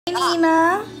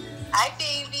Nina. Hi,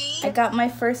 baby. I got my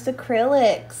first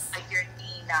acrylics. You're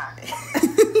Nina.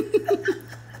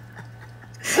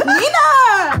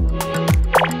 Nina!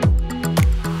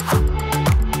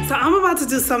 So I'm about to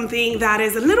do something that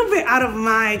is a little bit out of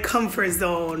my comfort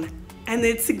zone, and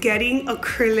it's getting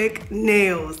acrylic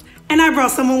nails. And I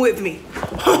brought someone with me.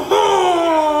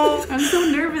 I'm so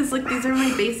nervous. Like, these are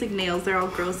my basic nails. They're all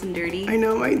gross and dirty. I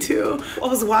know, mine too. I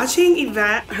was watching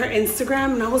Yvette, her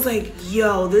Instagram, and I was like,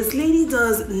 yo, this lady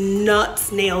does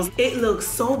nuts nails. It looks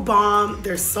so bomb.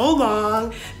 They're so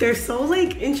long. They're so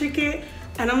like intricate.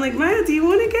 And I'm like, Maya, do you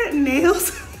want to get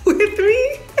nails with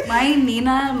me? My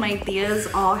Nina, my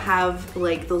tias all have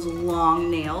like those long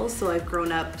nails, so I've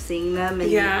grown up seeing them, and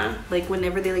yeah, like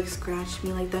whenever they like scratch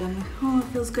me like that, I'm like, oh, it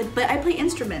feels good. But I play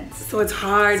instruments, so it's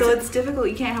hard. So it's difficult.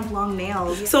 You can't have long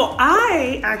nails. So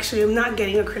I actually am not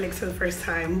getting acrylics for the first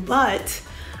time, but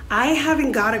I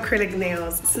haven't got acrylic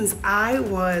nails since I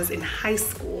was in high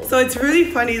school. So it's really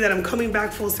funny that I'm coming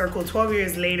back full circle 12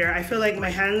 years later. I feel like my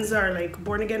hands are like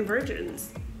born again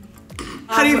virgins.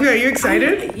 How do you feel? Are you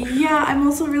excited? Yeah, I'm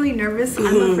also really nervous.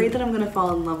 I'm afraid that I'm gonna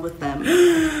fall in love with them.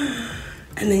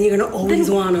 And then you're gonna always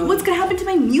wanna. What's gonna happen to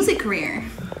my music career?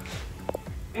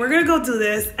 We're gonna go do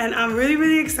this, and I'm really,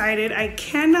 really excited. I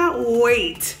cannot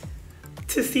wait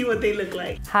to see what they look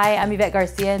like. Hi, I'm Yvette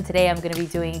Garcia, and today I'm gonna be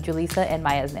doing Julissa and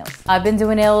Maya's nails. I've been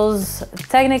doing nails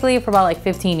technically for about like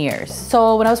 15 years.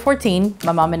 So when I was 14,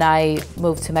 my mom and I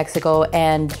moved to Mexico,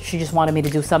 and she just wanted me to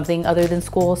do something other than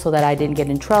school so that I didn't get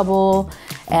in trouble.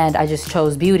 And I just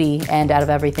chose beauty, and out of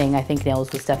everything, I think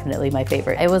nails was definitely my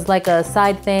favorite. It was like a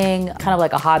side thing, kind of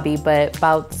like a hobby, but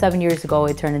about 7 years ago,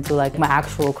 it turned into like my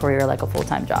actual career, like a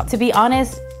full-time job. To be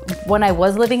honest, when I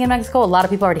was living in Mexico, a lot of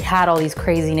people already had all these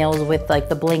crazy nails with like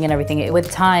the bling and everything. With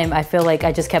time, I feel like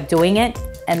I just kept doing it,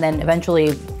 and then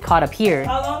eventually caught up here.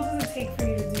 How long does it take for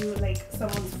you to do like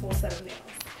someone's full set of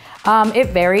nails? It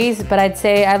varies, but I'd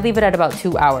say I leave it at about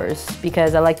 2 hours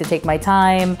because I like to take my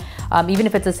time. Even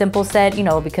if it's a simple set, you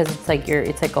know, because it's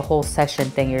like a whole session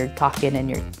thing. You're talking and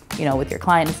you're, you know, with your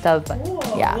client and stuff. But cool.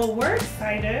 Yeah. Well, we're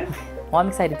excited. Well, I'm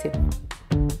excited too.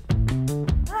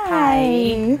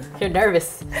 Hi. You're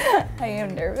nervous. I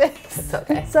am nervous. It's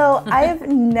okay. So I've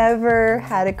never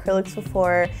had acrylics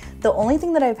before. The only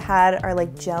thing that I've had are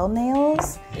like gel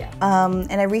nails. Yeah.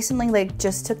 And I recently like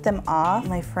just took them off.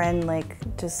 My friend like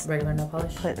just Regular nail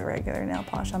polish? put regular nail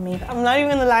polish on me. I'm not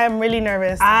even gonna lie, I'm really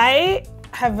nervous. I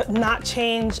have not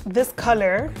changed this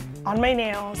color on my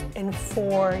nails in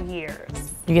 4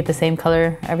 years. You get the same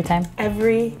color every time?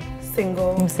 Every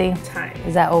single Let me see. time.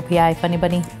 Is that OPI, funny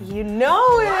buddy? You know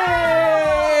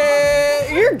it!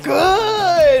 You're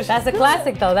good! That's a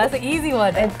classic though, that's an easy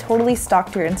one. I totally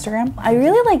stalked your Instagram. I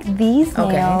really like these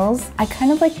Okay. nails. I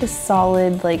kind of like the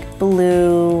solid like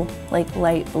blue, like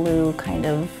light blue kind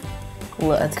of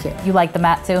look. That's cute. You like the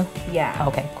matte too? Yeah.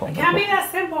 Okay, cool. Can't be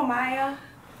that simple, Maya.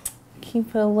 Can you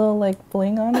put a little like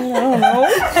bling on it? I don't know.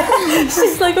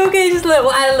 She's like, okay,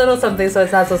 we'll add a little something so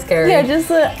it's not so scary. Yeah, just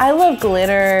I love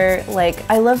glitter. Like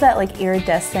I love that like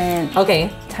iridescent Okay.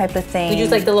 type of thing. You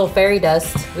use like the little fairy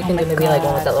dust. We can my do maybe like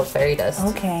one with God. that little fairy dust.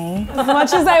 Okay. As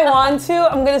much as I want to,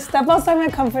 I'm gonna step outside my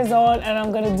comfort zone and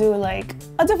I'm gonna do like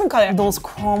a different color. Those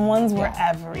chrome ones were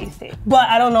everything. But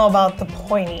I don't know about the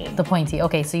pointy. The pointy.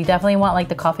 Okay, so you definitely want like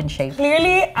the coffin shape.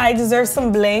 Clearly, I deserve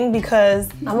some bling because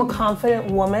I'm a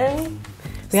confident woman.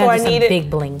 We So gotta I do some need it. big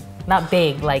bling. Not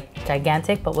big, like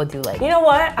gigantic, but we'll do like, You know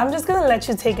what? I'm just gonna let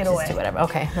you take it away. do whatever.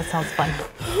 Okay, that sounds fun.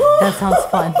 That sounds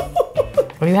fun.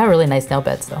 Well, you have really nice nail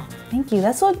beds though. Thank you.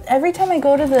 That's what every time I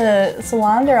go to the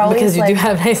salon, they're always Because you like, do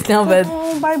have nice nail beds.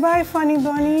 Oh, bye-bye, funny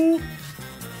bunny.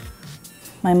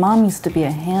 my mom used to be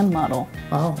a hand model.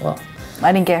 Oh, well.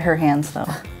 I didn't get her hands though.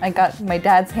 I got my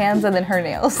dad's hands and then her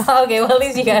nails. Okay, well at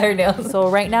least you got her nails. So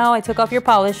right now I took off your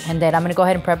polish and then I'm gonna go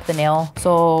ahead and prep the nail.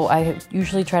 So I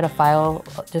usually try to file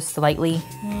just slightly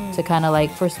to kind of like,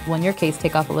 first, in your case,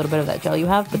 take off a little bit of that gel you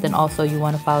have, but then also you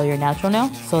want to file your natural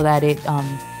nail so that it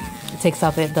takes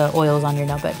off the oils on your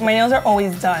nail bed. My nails are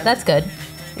always done. That's good.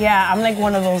 Yeah, I'm like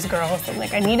one of those girls. I'm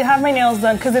like, I need to have my nails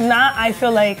done because if not, I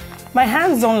feel like my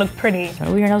hands don't look pretty.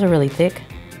 Oh, your nails are really thick.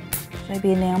 Should I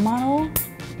be a nail model?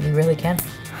 You really can.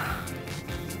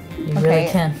 You really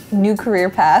can. New career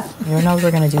path. Your nails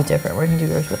we're gonna do different. We're gonna do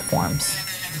yours with forms.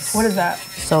 What is that?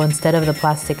 So instead of the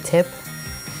plastic tip,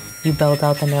 you build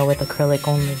out the nail with acrylic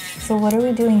only. So what are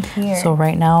we doing here? So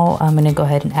right now, I'm gonna go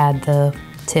ahead and add the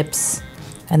tips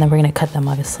and then we're gonna cut them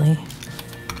obviously.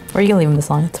 Or you can leave them this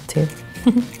long, it's up to you.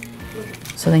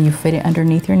 So then you fit it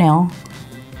underneath your nail,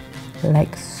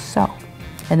 like so.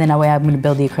 And then that way I'm gonna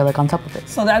build the acrylic on top of it.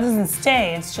 So that doesn't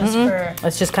stay, it's just for...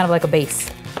 It's just kind of like a base.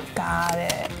 Got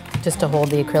it. just to hold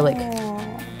the acrylic.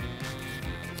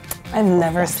 I've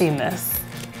never seen this.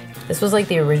 This was like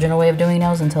the original way of doing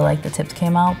nails until like the tips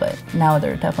came out, but now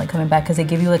they're definitely coming back because they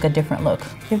give you like a different look.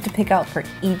 You have to pick out for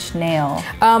each nail.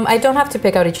 I don't have to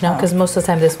pick out each nail because most of the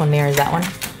time this one mirrors that one.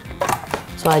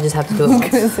 So I just have to do it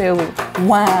once.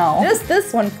 Wow. Just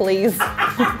this one, please.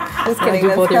 Just kidding.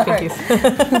 Do both your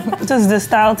pinkies. Does this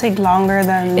style take longer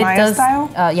than Maya's style?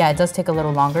 Yeah, it does take a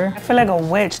little longer. I feel like a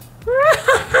witch.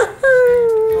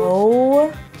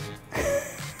 Oh.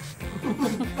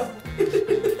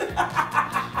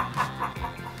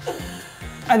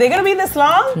 Are they gonna be this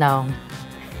long? No.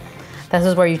 This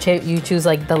is where you choose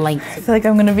like the length. I feel like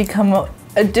I'm gonna become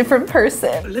a different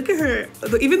person. Look at her.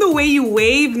 Even the way you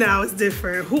wave now is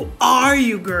different. Who are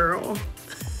you, girl?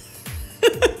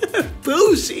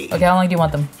 Bougie. Okay, how long do you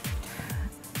want them?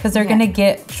 Because they're gonna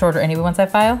get shorter anyway once I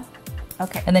file.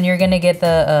 Okay. And then you're gonna get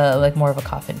the like more of a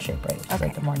coffin shape, right? Just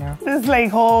like the more narrow. This like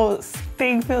whole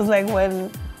thing feels like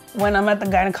when I'm at the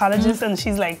gynecologist and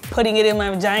she's like putting it in my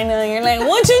vagina and you're like,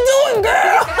 what you doing,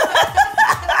 girl?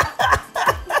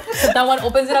 So that one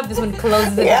opens it up, this one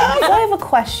closes it down. So I have a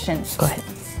question. Go ahead.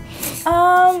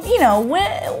 You know, when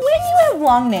you have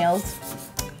long nails,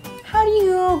 how do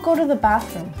you go to the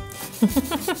bathroom?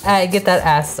 I get that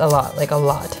asked a lot, like a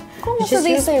lot. So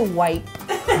they say wipe.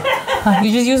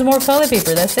 You just use more toilet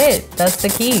paper, that's it. That's the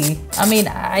key. I mean,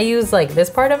 I use like this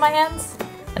part of my hands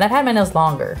and I've had my nails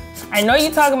longer. I know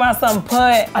you're talking about something,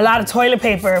 put a lot of toilet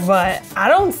paper, but I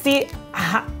don't see,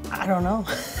 I don't know.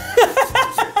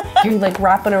 You like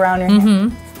wrap it around your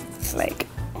hand. Like,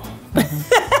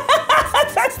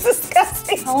 that's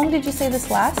disgusting. How long did you say this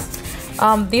lasts?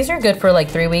 These are good for like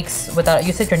 3 weeks without,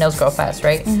 you said your nails grow fast,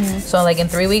 right? So like in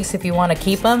 3 weeks, if you want to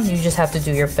keep them, you just have to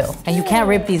do your fill. And you can't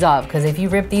rip these off because if you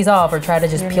rip these off or try to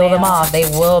just peel them off, they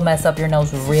will mess up your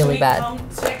nails really bad.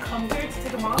 Should I come here to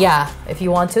take them off? Yeah, if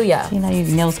you want to, yeah. You know, your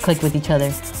nails click with each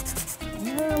other.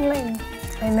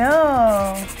 I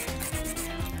know.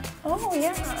 Oh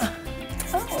yeah.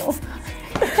 Oh.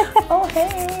 Oh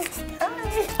hey.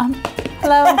 Hi.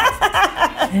 Hello.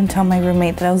 I didn't tell my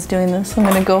roommate that I was doing this. I'm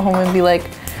gonna go home and be like,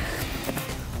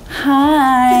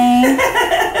 hi.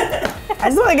 I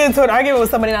just want to get into an argument with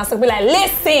somebody else and be like,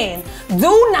 listen,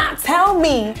 do not tell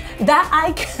me that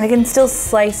I can still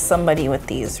slice somebody with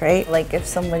these, right? Like if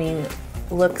somebody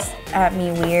looks at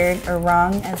me weird or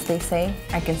wrong, as they say,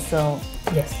 I can still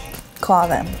claw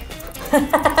them.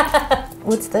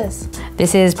 What's this?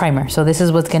 This is primer. So this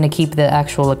is what's gonna keep the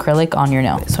actual acrylic on your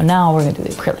nail. So now we're gonna do the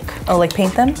acrylic. Oh, like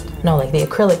paint them? No, like the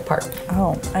acrylic part.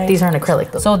 Oh. These aren't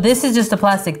acrylic though. So this is just a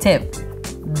plastic tip.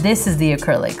 This is the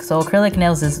acrylic. So acrylic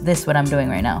nails is this what I'm doing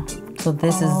right now. So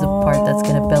this is the part that's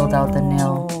gonna build out the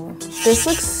nail. This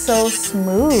looks so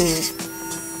smooth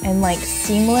and like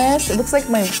seamless. It looks like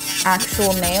my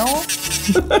actual nail.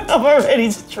 I'm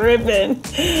already tripping.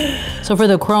 So for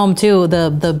the chrome too,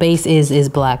 the base is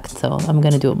black. So I'm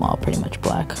gonna do them all pretty much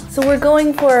black. So we're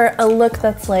going for a look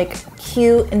that's like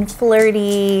cute and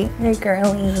flirty, very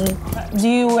girly. Do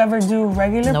you ever do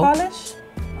regular Nope. polish?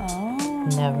 Oh.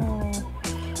 Never.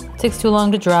 It takes too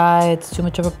long to dry. It's too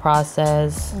much of a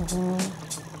process.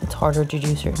 It's harder to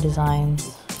do certain designs.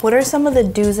 What are some of the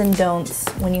do's and don'ts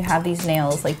when you have these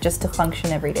nails, like just to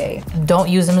function every day? Don't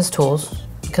use them as tools.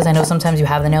 Because I know sometimes you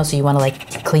have the nail, so you want to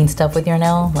like clean stuff with your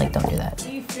nail. Like, don't do that.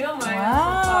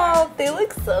 Wow, they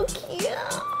look so cute.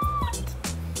 I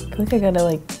feel like I gotta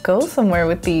like go somewhere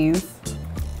with these.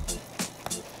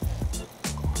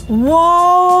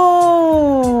 Whoa!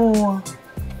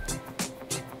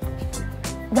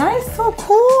 That is so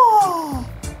cool!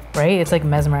 Right? It's like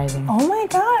mesmerizing. Oh my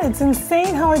god, it's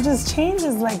insane how it just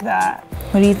changes like that.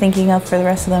 What are you thinking of for the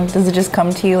rest of them? Does it just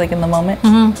come to you like in the moment?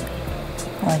 I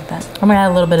like that. I'm gonna add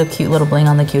a little bit of cute little bling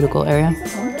on the cuticle area.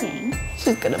 Okay.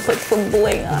 She's gonna put some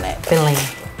bling on it. Bling.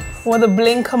 Will the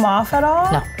bling come off at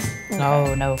all? No.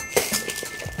 No, no.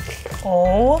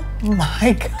 Oh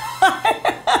my god.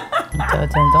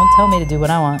 Don't tell me to do what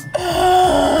I want.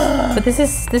 But this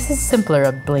is simpler,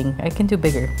 a bling. I can do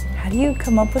bigger. How do you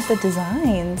come up with the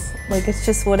designs? Like it's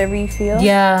just whatever you feel?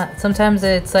 Yeah, sometimes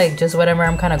it's like just whatever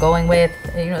I'm kind of going with.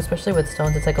 You know, especially with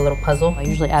stones, it's like a little puzzle. I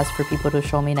usually ask for people to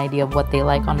show me an idea of what they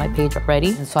like on my page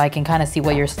already, and so I can kind of see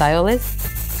what your style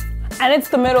is. And it's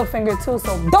the middle finger too,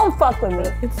 so don't fuck with me.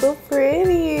 It's so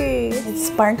pretty. It's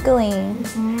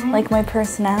sparkling, like my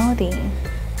personality.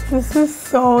 This is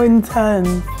so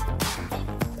intense.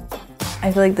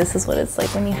 I feel like this is what it's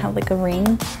like when you have like a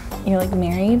ring, you're like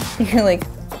married, you're like,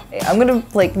 I'm gonna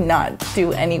like not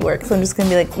do any work, so I'm just gonna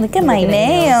be like, look at my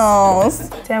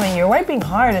nails. Damn it, you're wiping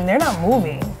hard and they're not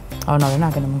moving. Oh no, they're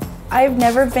not gonna move. I've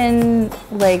never been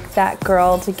like that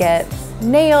girl to get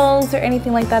nails or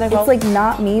anything like that. It's like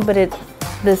not me, but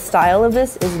the style of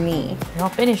this is me. You're all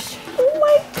finished. Oh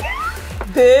my god.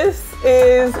 This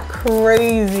is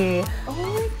crazy. Oh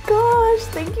my gosh,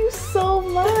 thank you so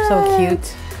much. So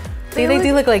cute. See, they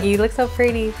do look like you. You look so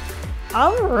pretty.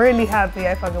 I'm really happy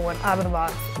I fucking went out of the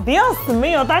box. Dios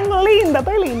mío, tan linda,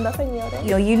 estoy linda, señores.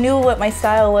 You know, you knew what my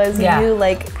style was. Yeah. You knew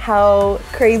like how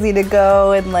crazy to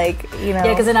go and like, you know.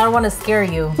 Yeah, because then I don't want to scare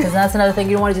you. Because that's another thing.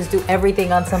 You don't want to just do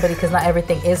everything on somebody because not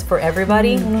everything is for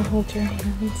everybody. I'm gonna hold your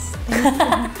hands.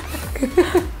 I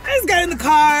just got in the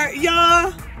car,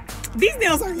 y'all. These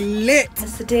nails are lit.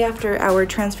 It's the day after our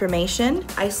transformation.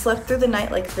 I slept through the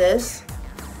night like this.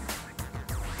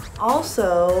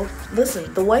 Also,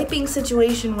 listen, the wiping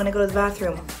situation when I go to the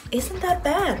bathroom isn't that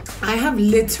bad. I have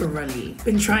literally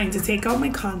been trying to take out my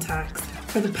contacts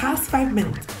for the past 5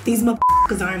 minutes. These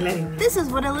motherfuckers aren't letting me. This is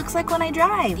what it looks like when I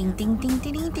drive. Ding, ding, ding,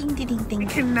 ding, ding, ding, ding, ding.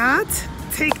 I cannot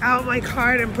take out my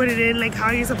card and put it in like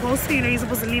how you're supposed to. You know, you're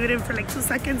supposed to leave it in for like 2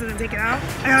 seconds and then take it out.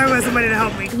 I gotta find somebody to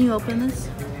help me. Can you open this?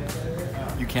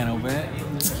 You can't open it?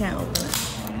 You can't open it.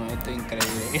 No, esto es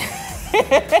increíble.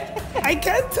 I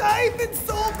can't type, it's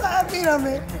so bad,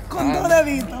 mírame. Con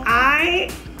todavito. I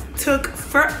took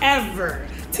forever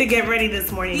to get ready this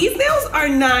morning. These nails are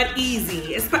not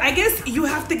easy. I guess you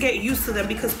have to get used to them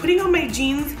because putting on my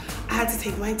jeans, I had to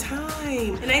take my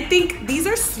time. And I think these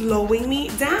are slowing me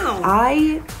down.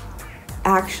 I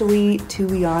actually, to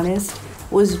be honest,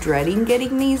 was dreading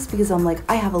getting these because I'm like,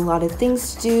 I have a lot of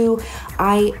things to do.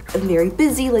 I am very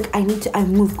busy. Like I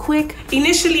move quick.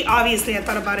 Initially, obviously, I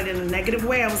thought about it in a negative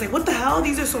way. I was like, what the hell?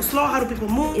 These are so slow. How do people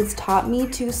move? It's taught me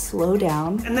to slow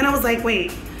down. And then I was like,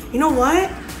 wait, you know what?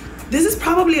 This is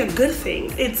probably a good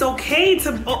thing. It's okay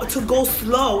to go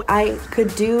slow. I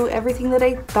could do everything that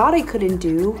I thought I couldn't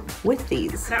do with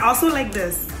these. I also like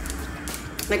this.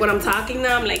 Like when I'm talking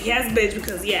now, I'm like, yes, bitch,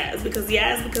 because yes, because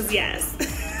yes, because yes.